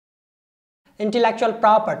intellectual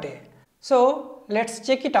property. So let's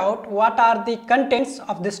check it out. What are the contents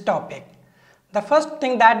of this topic? The first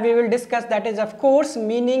thing that we will discuss, that is of course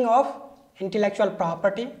meaning of intellectual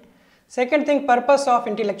property. Second thing, purpose of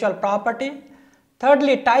intellectual property.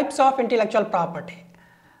 Thirdly, types of intellectual property.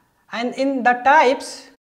 And in the types,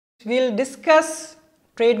 we'll discuss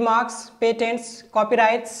trademarks, patents,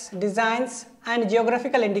 copyrights, designs and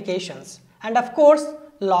geographical indications, and of course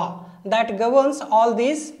law that governs all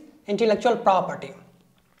these intellectual property.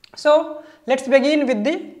 So let's begin with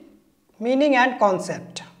the meaning and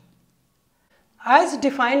concept. As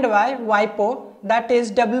defined by WIPO, that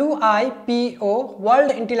is WIPO,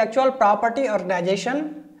 World Intellectual Property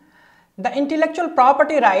Organization, the intellectual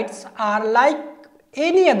property rights are like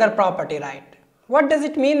any other property right. What does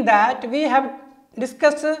it mean? That we have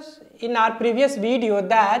discussed in our previous video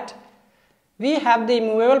that we have the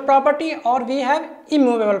movable property or we have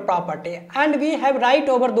immovable property, and we have right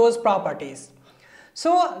over those properties.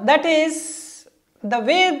 So that is the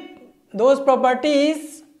way those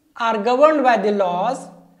properties are governed by the laws.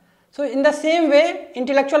 So in the same way,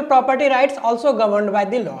 intellectual property rights also governed by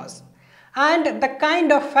the laws, and the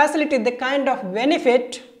kind of facility, the kind of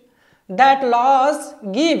benefit that laws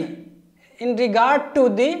give in regard to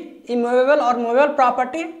the immovable or movable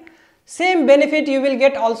property, same benefit you will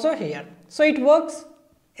get also here. So it works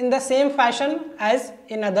in the same fashion as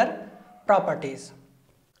in other properties.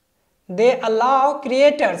 They allow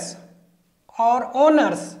creators or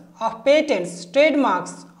owners of patents,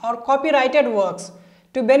 trademarks or copyrighted works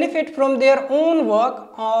to benefit from their own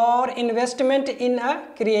work or investment in a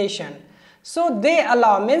creation. So they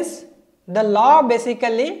allow means the law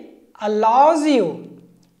basically allows you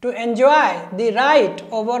to enjoy the right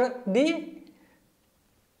over the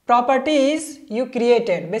properties you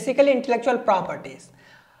created, basically intellectual properties.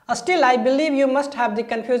 Still, I believe you must have the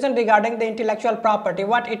confusion regarding the intellectual property,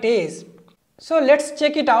 what it is. So let's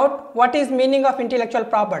check it out. What is meaning of intellectual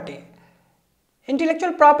property?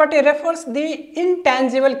 Intellectual property refers the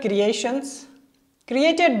intangible creations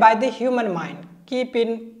created by the human mind. Keep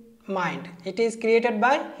in mind, it is created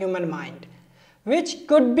by human mind, which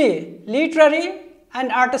could be literary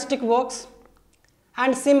and artistic works,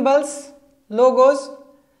 and symbols, logos,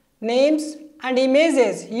 names and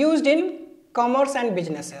images used in commerce and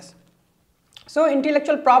businesses. So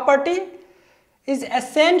intellectual property is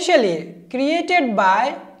essentially created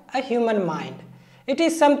by a human mind. It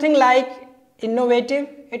is something like innovative,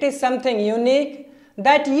 it is something unique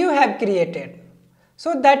that you have created.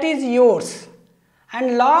 So that is yours,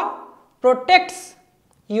 and law protects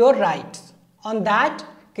your rights on that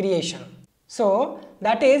creation. So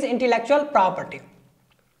that is intellectual property.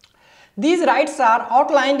 These rights are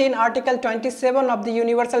outlined in Article 27 of the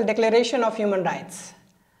Universal Declaration of Human Rights,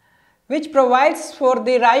 which provides for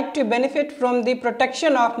the right to benefit from the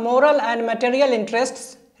protection of moral and material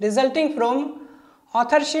interests resulting from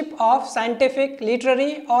authorship of scientific,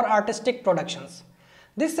 literary or artistic productions.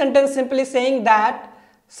 This sentence simply saying that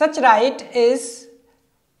such right is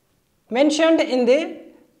mentioned in the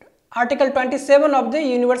Article 27 of the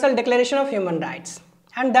Universal Declaration of Human Rights,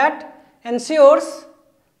 and that ensures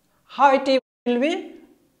how it will be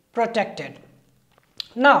protected.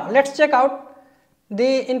 Now let's check out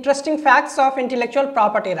the interesting facts of intellectual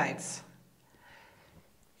property rights.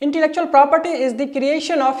 Intellectual property is the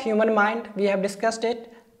creation of human mind, we have discussed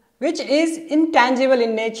it, which is intangible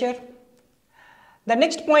in nature. The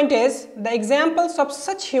next point is the examples of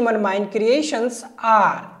such human mind creations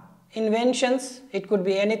are inventions, it could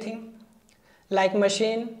be anything, like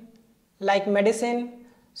machine, like medicine.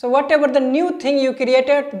 So whatever the new thing you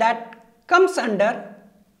created, that comes under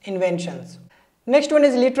inventions. Next one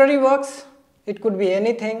is literary works. It could be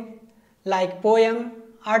anything like poem,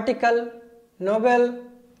 article, novel,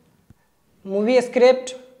 movie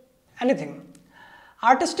script, anything.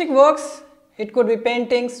 Artistic works, it could be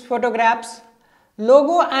paintings, photographs,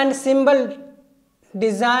 logo and symbol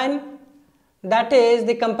design, that is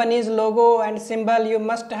the company's logo and symbol, you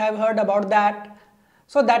must have heard about that.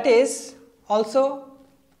 So that is also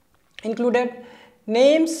included.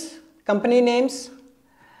 Names, company names,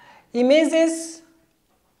 images,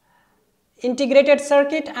 integrated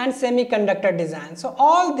circuit and semiconductor design. So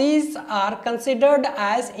all these are considered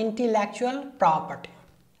as intellectual property.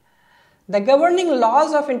 The governing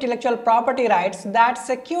laws of intellectual property rights that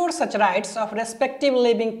secure such rights of respective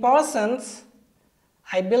living persons,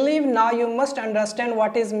 I believe now you must understand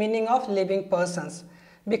what is meaning of living persons,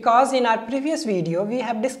 because in our previous video we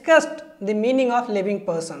have discussed the meaning of living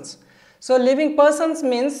persons. So living persons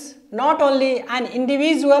means not only an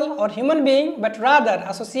individual or human being, but rather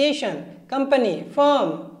association, company,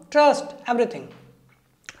 firm, trust, everything.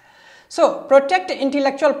 So protect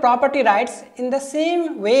intellectual property rights in the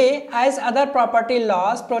same way as other property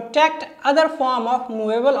laws protect other form of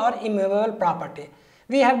movable or immovable property.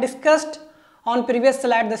 We have discussed on previous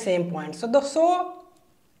slide the same point. So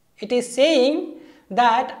it is saying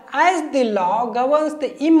that as the law governs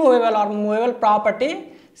the immovable or movable property,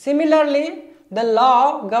 similarly the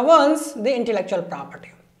law governs the intellectual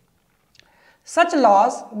property. Such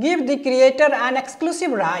laws give the creator an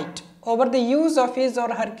exclusive right over the use of his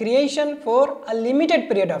or her creation for a limited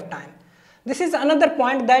period of time. This is another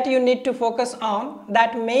point that you need to focus on,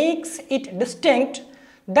 that makes it distinct,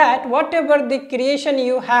 that whatever the creation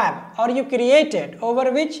you have or you created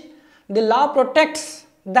over which the law protects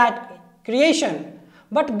that creation,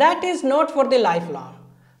 but that is not for the lifelong,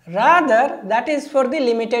 rather that is for the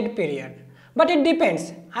limited period. But it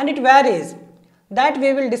depends and it varies, that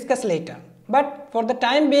we will discuss later. But for the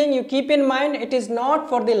time being, you keep in mind it is not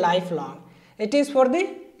for the lifelong, it is for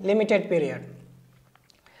the limited period.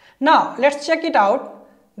 Now let's check it out,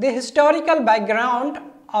 the historical background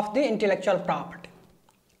of the intellectual property.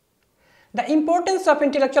 The importance of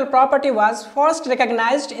intellectual property was first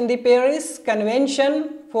recognized in the Paris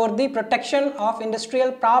Convention for the Protection of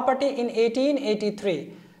Industrial Property in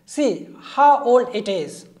 1883. See how old it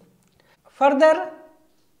is. Further,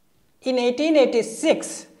 in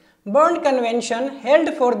 1886, Berne Convention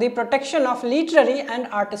held for the protection of literary and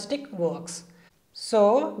artistic works.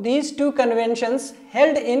 So these two conventions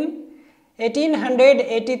held in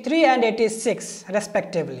 1883 and 86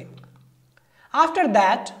 respectively. After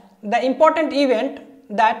that, the important event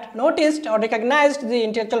that noticed or recognized the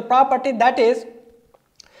intellectual property, that is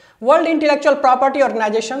World Intellectual Property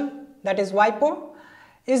Organization, that is WIPO,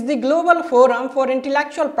 is the global forum for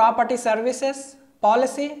intellectual property services,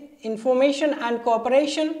 policy, information and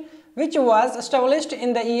cooperation, which was established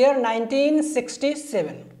in the year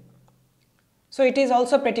 1967. So it is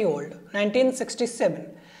also pretty old, 1967.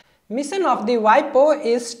 Mission of the WIPO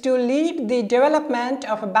is to lead the development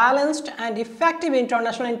of a balanced and effective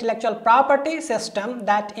international intellectual property system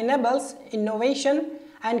that enables innovation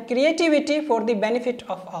and creativity for the benefit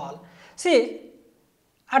of all. See,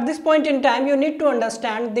 at this point in time, you need to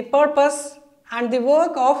understand the purpose and the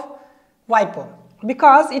work of WIPO,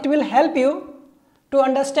 because it will help you to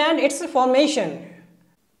understand its formation.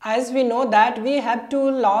 As we know that we have two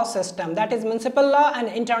law systems, that is municipal law and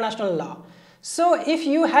international law. So if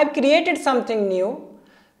you have created something new,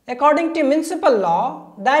 according to municipal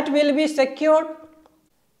law, that will be secured.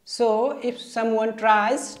 So if someone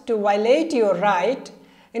tries to violate your right,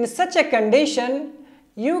 in such a condition,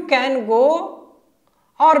 you can go,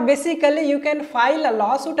 or basically you can file a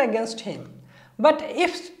lawsuit against him. But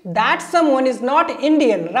if that someone is not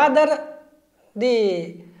Indian, rather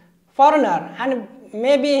the foreigner, and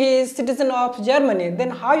maybe he is citizen of Germany, then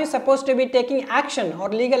how you supposed to be taking action or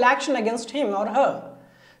legal action against him or her?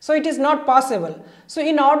 So it is not possible. So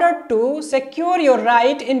in order to secure your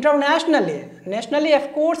right internationally, nationally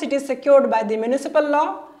of course it is secured by the municipal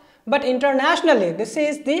law, but internationally this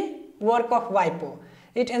is the work of WIPO.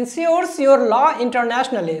 It ensures your law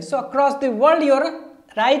internationally. So across the world your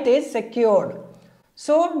right is secured.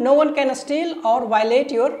 So no one can steal or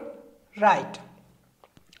violate your right.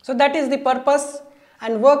 So that is the purpose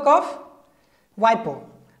and work of WIPO.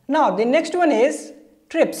 Now the next one is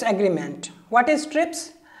TRIPS agreement. What is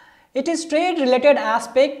TRIPS? It is trade related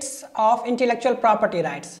aspects of intellectual property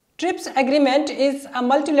rights. TRIPS agreement is a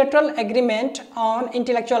multilateral agreement on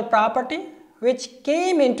intellectual property which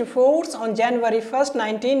came into force on January 1st,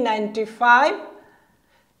 1995.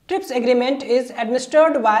 TRIPS agreement is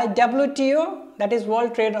administered by WTO, that is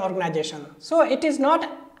World Trade Organization. So it is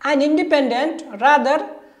not an independent, rather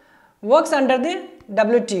works under the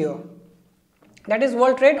WTO, that is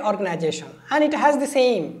World Trade Organization, and it has the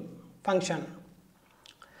same function.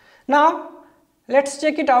 Now let's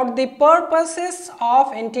check it out, the purposes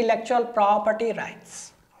of intellectual property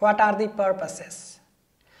rights. What are the purposes?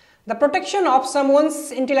 The protection of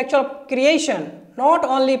someone's intellectual creation not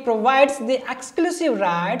only provides the exclusive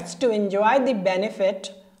rights to enjoy the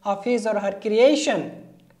benefit of his or her creation,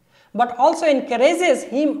 but also encourages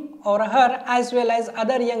him or her as well as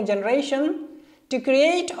other young generation to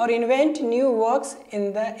create or invent new works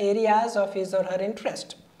in the areas of his or her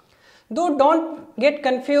interest. Though don't get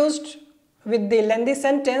confused with the lengthy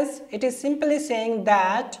sentence, it is simply saying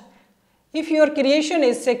that if your creation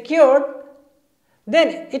is secured,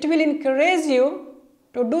 then it will encourage you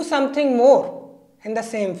to do something more in the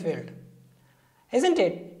same field, isn't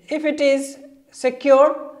it? If it is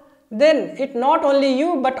secured, then it not only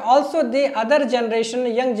you but also the other generation,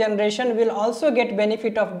 young generation will also get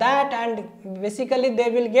benefit of that, and basically they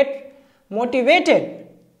will get motivated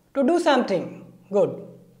to do something good.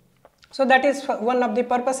 So that is one of the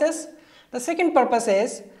purposes. The second purpose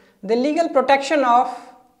is the legal protection of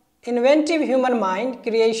inventive human mind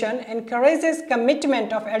creation encourages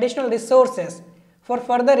commitment of additional resources for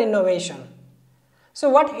further innovation. So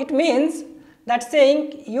what it means, that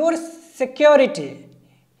saying your security,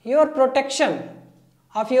 your protection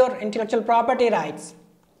of your intellectual property rights,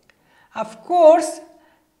 of course,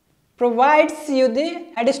 provides you the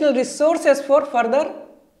additional resources for further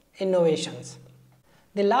innovations.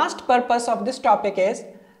 The last purpose of this topic is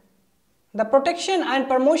the protection and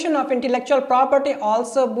promotion of intellectual property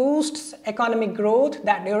also boosts economic growth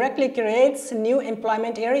that directly creates new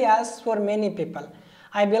employment areas for many people.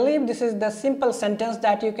 I believe this is the simple sentence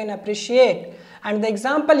that you can appreciate, and the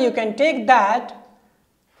example you can take that,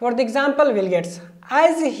 for the example, Bill Gates,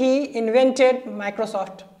 as he invented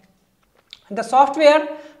Microsoft, the software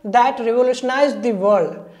that revolutionized the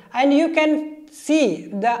world, and you can see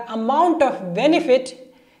the amount of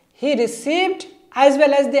benefit he received as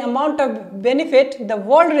well as the amount of benefit the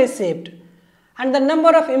world received, and the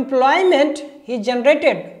number of employment he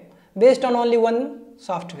generated based on only one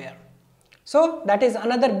software. So that is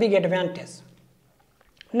another big advantage.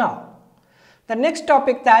 Now, the next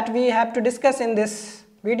topic that we have to discuss in this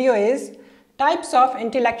video is types of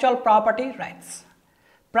intellectual property rights.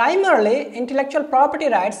 Primarily, intellectual property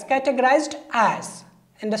rights categorized as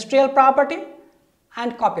industrial property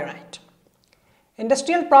and copyright.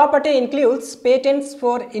 Industrial property includes patents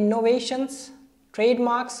for innovations,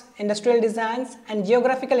 trademarks, industrial designs, and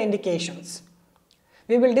geographical indications.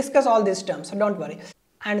 We will discuss all these terms, so don't worry.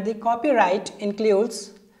 And the copyright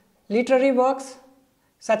includes literary works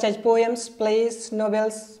such as poems, plays,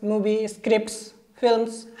 novels, movies, scripts,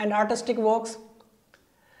 films, and artistic works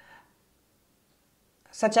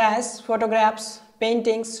such as photographs,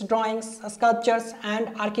 paintings, drawings, sculptures,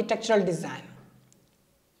 and architectural design.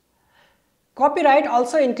 Copyright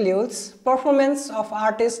also includes performance of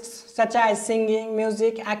artists such as singing,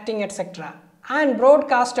 music, acting, etc., and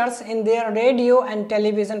broadcasters in their radio and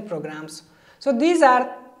television programs. So these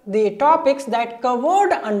are the topics that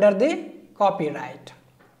covered under the copyright.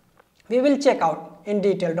 We will check out in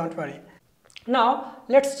detail, don't worry. Now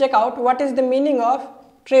let's check out what is the meaning of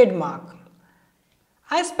trademark.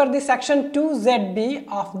 As per the section 2ZB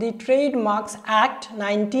of the Trademarks Act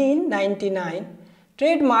 1999,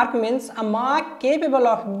 trademark means a mark capable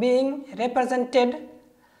of being represented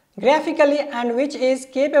graphically and which is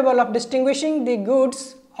capable of distinguishing the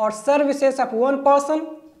goods or services of one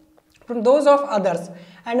person from those of others,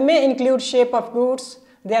 and may include shape of goods,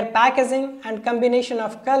 their packaging, and combination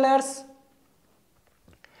of colors.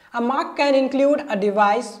 A mark can include a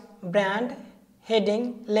device, brand,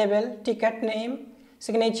 heading, label, ticket name,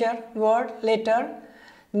 signature, word, letter,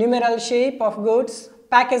 numeral, shape of goods,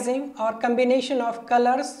 packaging, or combination of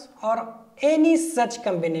colors, or any such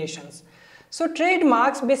combinations. So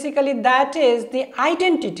trademarks, basically that is the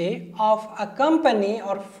identity of a company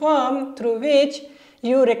or firm through which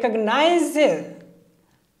you recognize a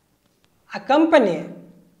company.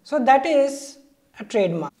 So that is a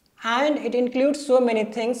trademark, and it includes so many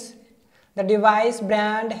things: the device,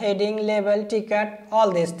 brand, heading, label, ticket,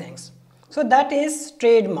 all these things. So that is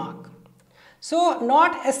trademark. So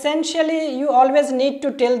not essentially you always need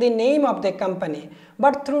to tell the name of the company,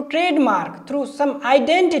 but through trademark, through some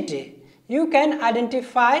identity, you can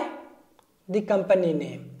identify the company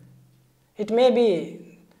name. It may be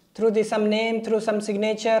through some name, through some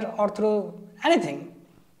signature, or through anything.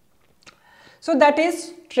 So that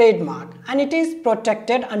is trademark, and it is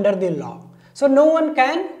protected under the law. So no one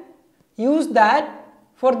can use that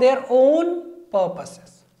for their own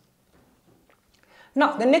purposes.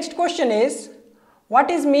 Now the next question is,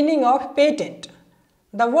 what is meaning of patent?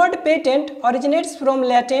 The word patent originates from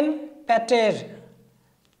Latin patere.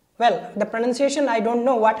 Well, the pronunciation I don't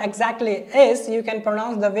know what exactly is. You can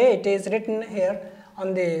pronounce the way it is written here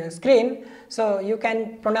on the screen, so you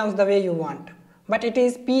can pronounce the way you want, but it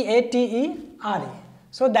is P-A-T-E-R-E.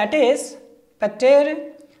 So that is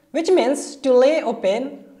patere, which means to lay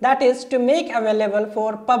open, that is to make available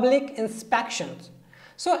for public inspections.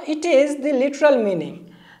 So it is the literal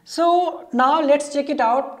meaning. So now let's check it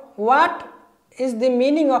out. What is the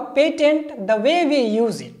meaning of patent the way we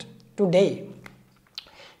use it today?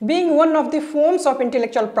 Being one of the forms of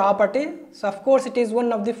intellectual property, so of course it is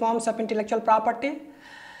one of the forms of intellectual property,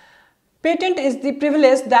 patent is the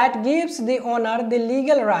privilege that gives the owner the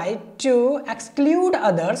legal right to exclude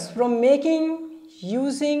others from making,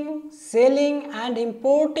 using, selling, and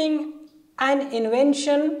importing an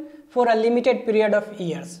invention for a limited period of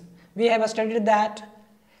years. We have studied that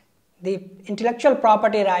the intellectual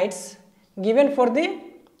property rights given for the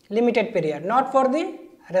limited period, not for the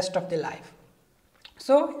rest of the life.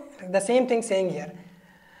 So the same thing saying here.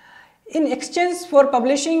 In exchange for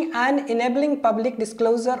publishing and enabling public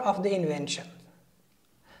disclosure of the invention.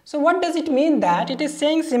 So what does it mean? That it is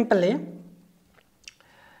saying simply,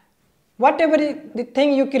 whatever the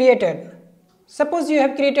thing you created, suppose you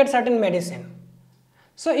have created certain medicine,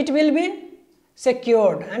 so it will be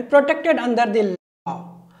secured and protected under the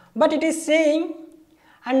law. But it is saying,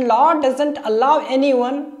 and law doesn't allow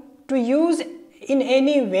anyone to use in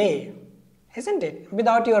any way, isn't it,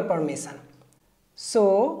 without your permission.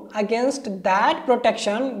 So against that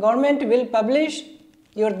protection, government will publish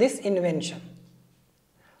your this invention.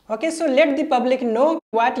 Okay, so let the public know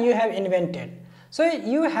what you have invented. So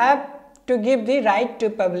you have to give the right to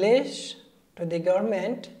publish to the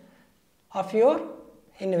government of your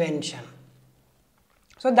invention.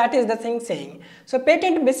 So that is the thing saying. So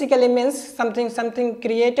patent basically means something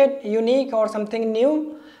created, unique, or something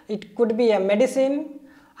new. It could be a medicine,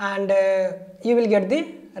 and you will get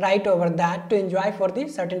the right over that to enjoy for the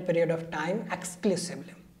certain period of time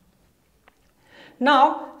exclusively.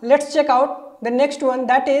 Now let's check out the next one,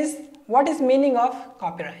 that is, what is meaning of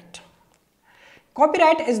copyright.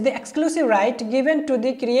 Copyright is the exclusive right given to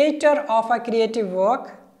the creator of a creative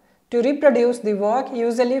work to reproduce the work,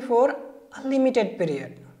 usually for a limited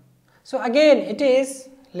period. So again it is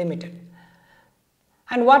limited.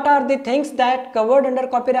 And what are the things that covered under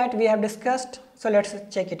copyright we have discussed? So let's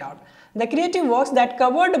check it out. The creative works that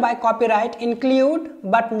covered by copyright include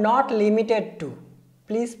but not limited to.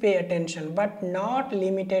 Please pay attention, but not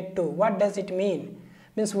limited to. What does it mean?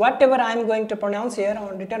 Means whatever I am going to pronounce here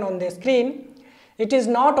or written on the screen, it is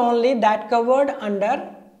not only that covered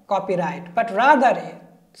under copyright, but rather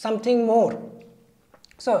something more.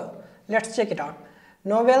 So let's check it out.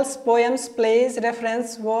 Novels, poems, plays,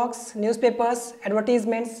 reference works, newspapers,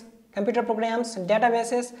 advertisements, computer programs,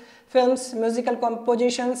 databases, films, musical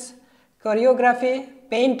compositions, choreography,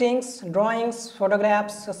 paintings, drawings,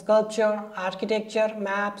 photographs, sculpture, architecture,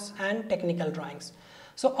 maps, and technical drawings.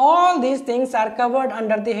 So all these things are covered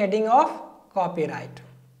under the heading of copyright.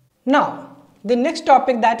 Now the next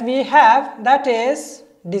topic that we have, that is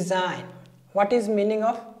design. What is meaning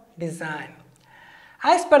of design?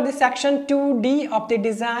 As per the section 2D of the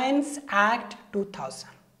Designs Act 2000,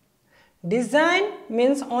 design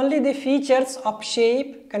means only the features of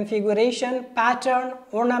shape, configuration, pattern,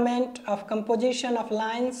 ornament, of composition of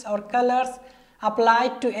lines or colors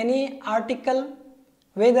applied to any article,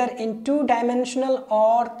 whether in two-dimensional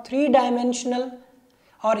or three-dimensional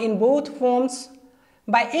or in both forms,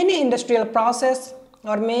 by any industrial process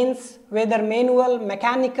or means, whether manual,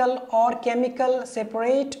 mechanical or chemical,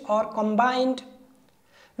 separate or combined,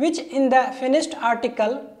 which in the finished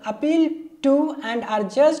article appeal to and are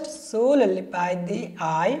judged solely by the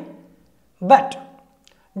eye, but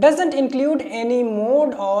doesn't include any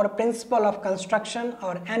mode or principle of construction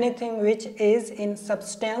or anything which is in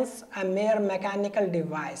substance a mere mechanical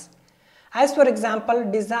device, as for example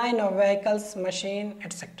design of vehicles, machine,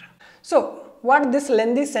 etc. So what this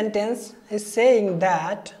lengthy sentence is saying,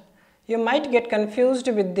 that you might get confused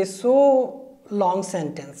with this so long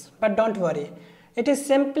sentence, but don't worry. It is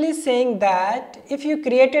simply saying that if you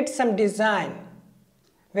created some design,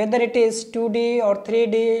 whether it is 2D or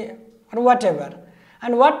 3D or whatever,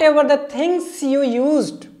 and whatever the things you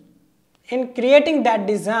used in creating that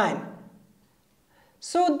design,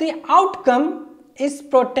 so the outcome is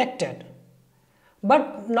protected,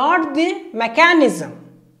 but not the mechanism.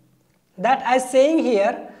 That I am saying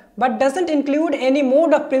here, but doesn't include any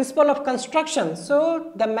mode of principle of construction.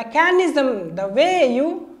 So the mechanism, the way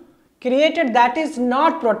you created, that is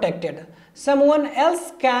not protected. Someone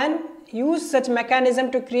else can use such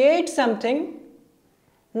mechanism to create something,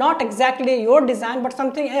 not exactly your design but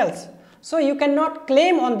something else. So you cannot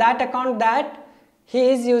claim on that account that he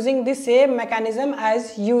is using the same mechanism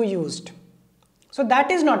as you used. So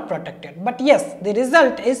that is not protected, but yes, the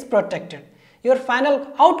result is protected. Your final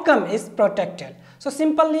outcome is protected. So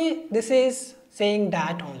simply this is saying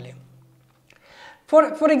that only.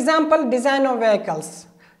 For example, design of vehicles.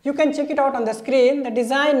 You can check it out on the screen, the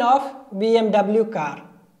design of BMW car,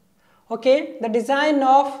 okay, the design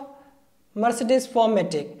of Mercedes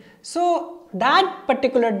 4MATIC. So that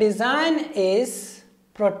particular design is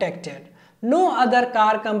protected. No other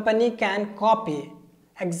car company can copy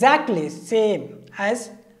exactly same as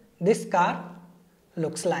this car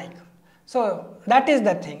looks like. So that is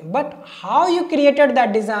the thing. But how you created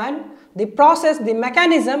that design, the process, the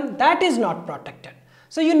mechanism, that is not protected.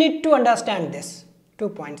 So you need to understand this. 2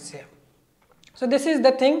 points here. So this is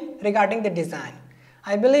the thing regarding the design.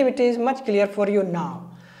 I believe it is much clear for you now.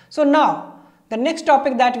 So now the next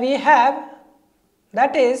topic that we have,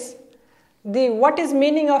 that is the what is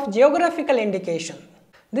meaning of geographical indication.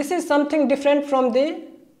 This is something different from the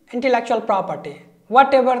intellectual property,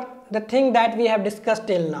 whatever the thing that we have discussed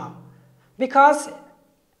till now, because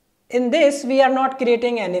in this we are not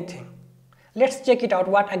creating anything. Let's check it out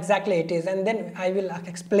what exactly it is, and then I will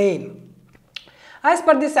explain. As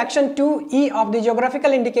per the section 2E of the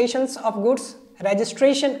Geographical Indications of Goods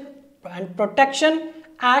Registration and Protection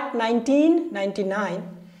Act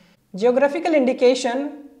 1999, geographical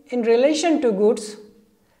indication in relation to goods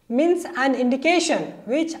means an indication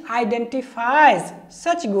which identifies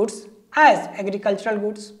such goods as agricultural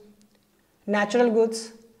goods, natural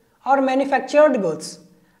goods or manufactured goods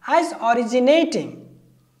as originating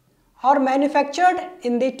or manufactured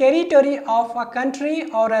in the territory of a country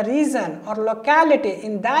or a region or locality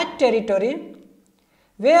in that territory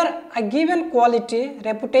where a given quality,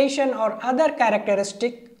 reputation or other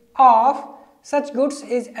characteristic of such goods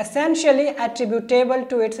is essentially attributable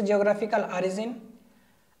to its geographical origin,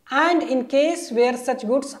 and in case where such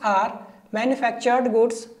goods are manufactured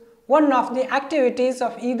goods, one of the activities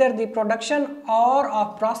of either the production or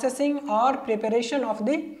of processing or preparation of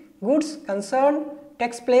the goods concerned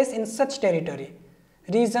takes place in such territory,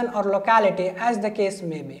 region or locality as the case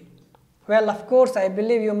may be. Well, of course, I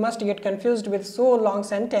believe you must get confused with so long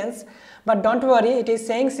sentence, but don't worry, it is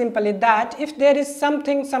saying simply that if there is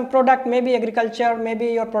something, some product, maybe agriculture, maybe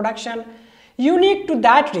your production, unique to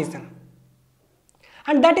that region,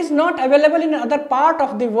 and that is not available in other part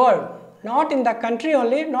of the world, not in the country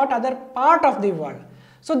only, not other part of the world.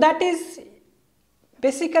 So that is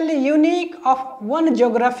basically unique of one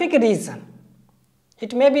geographic region.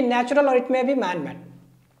 It may be natural or it may be man-made.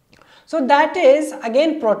 So that is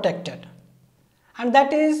again protected, and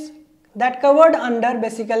that covered under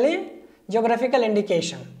basically geographical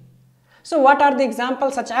indication. So what are the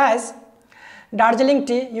examples such as Darjeeling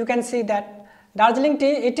tea? You can see that Darjeeling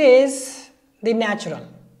tea, it is the natural.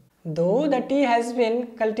 Though the tea has been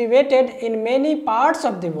cultivated in many parts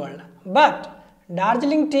of the world, but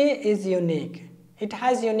Darjeeling tea is unique. It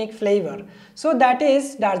has unique flavor. So that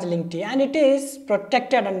is Darjeeling tea, and it is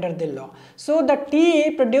protected under the law. So the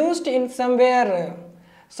tea produced in somewhere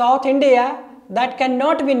South India, that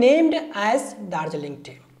cannot be named as Darjeeling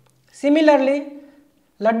tea. Similarly,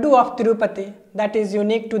 Laddu of Tirupati, that is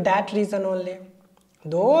unique to that region only.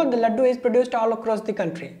 Though the Laddu is produced all across the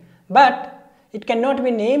country, but it cannot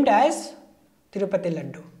be named as Tirupati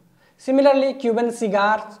Laddu. Similarly, Cuban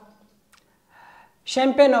cigars,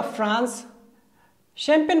 Champagne of France.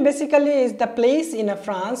 Champagne basically is the place in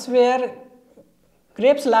France where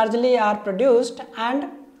grapes largely are produced, and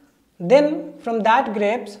then from that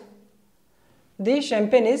grapes the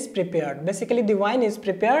champagne is prepared. Basically the wine is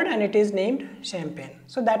prepared and it is named champagne.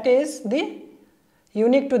 So that is the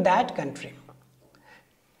unique to that country.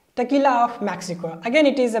 Tequila of Mexico. Again,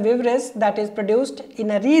 it is a beverage that is produced in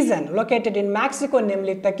a region located in Mexico,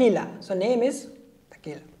 namely Tequila. So name is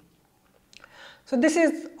Tequila. So this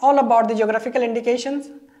is all about the geographical indications.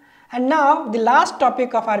 And now the last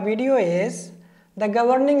topic of our video is the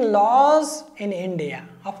governing laws in India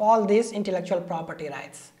of all these intellectual property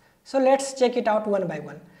rights. So let's check it out one by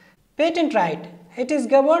one. Patent right. It is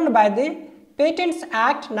governed by the Patents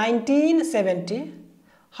Act 1970.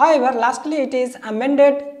 However, lastly it is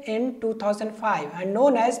amended in 2005 and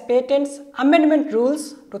known as Patents Amendment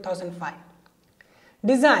Rules 2005.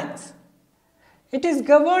 Designs. It is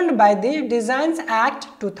governed by the Designs Act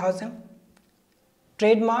 2000.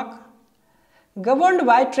 Trademark. Governed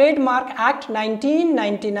by Trademark Act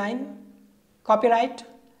 1999. Copyright.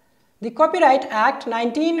 The Copyright Act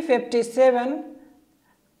 1957,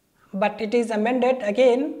 but it is amended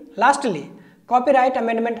again. Lastly, Copyright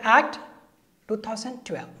Amendment Act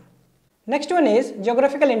 2012. Next one is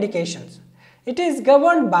geographical indications. It is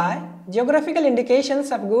governed by Geographical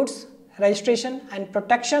Indications of Goods Registration and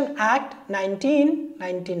Protection Act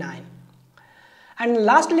 1999. And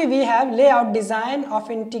lastly, we have Layout Design of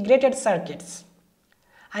Integrated Circuits,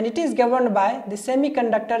 and it is governed by the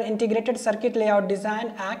Semiconductor Integrated Circuit Layout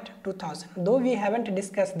Design Act 2000. Though we haven't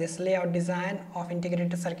discussed this layout design of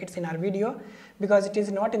integrated circuits in our video because it is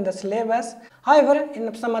not in the syllabus. However,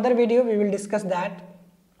 in some other video we will discuss that.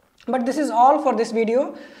 But this is all for this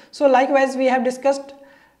video. So likewise, we have discussed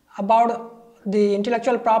about the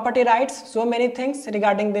intellectual property rights, so many things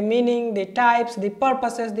regarding the meaning, the types, the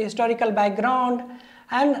purposes, the historical background,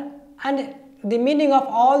 and the meaning of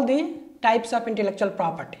all the types of intellectual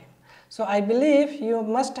property. So I believe you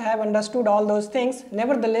must have understood all those things.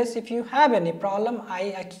 Nevertheless, if you have any problem,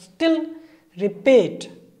 I still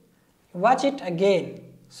repeat, watch it again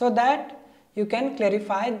so that you can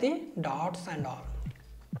clarify the dots and all.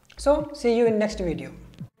 So see you in next video.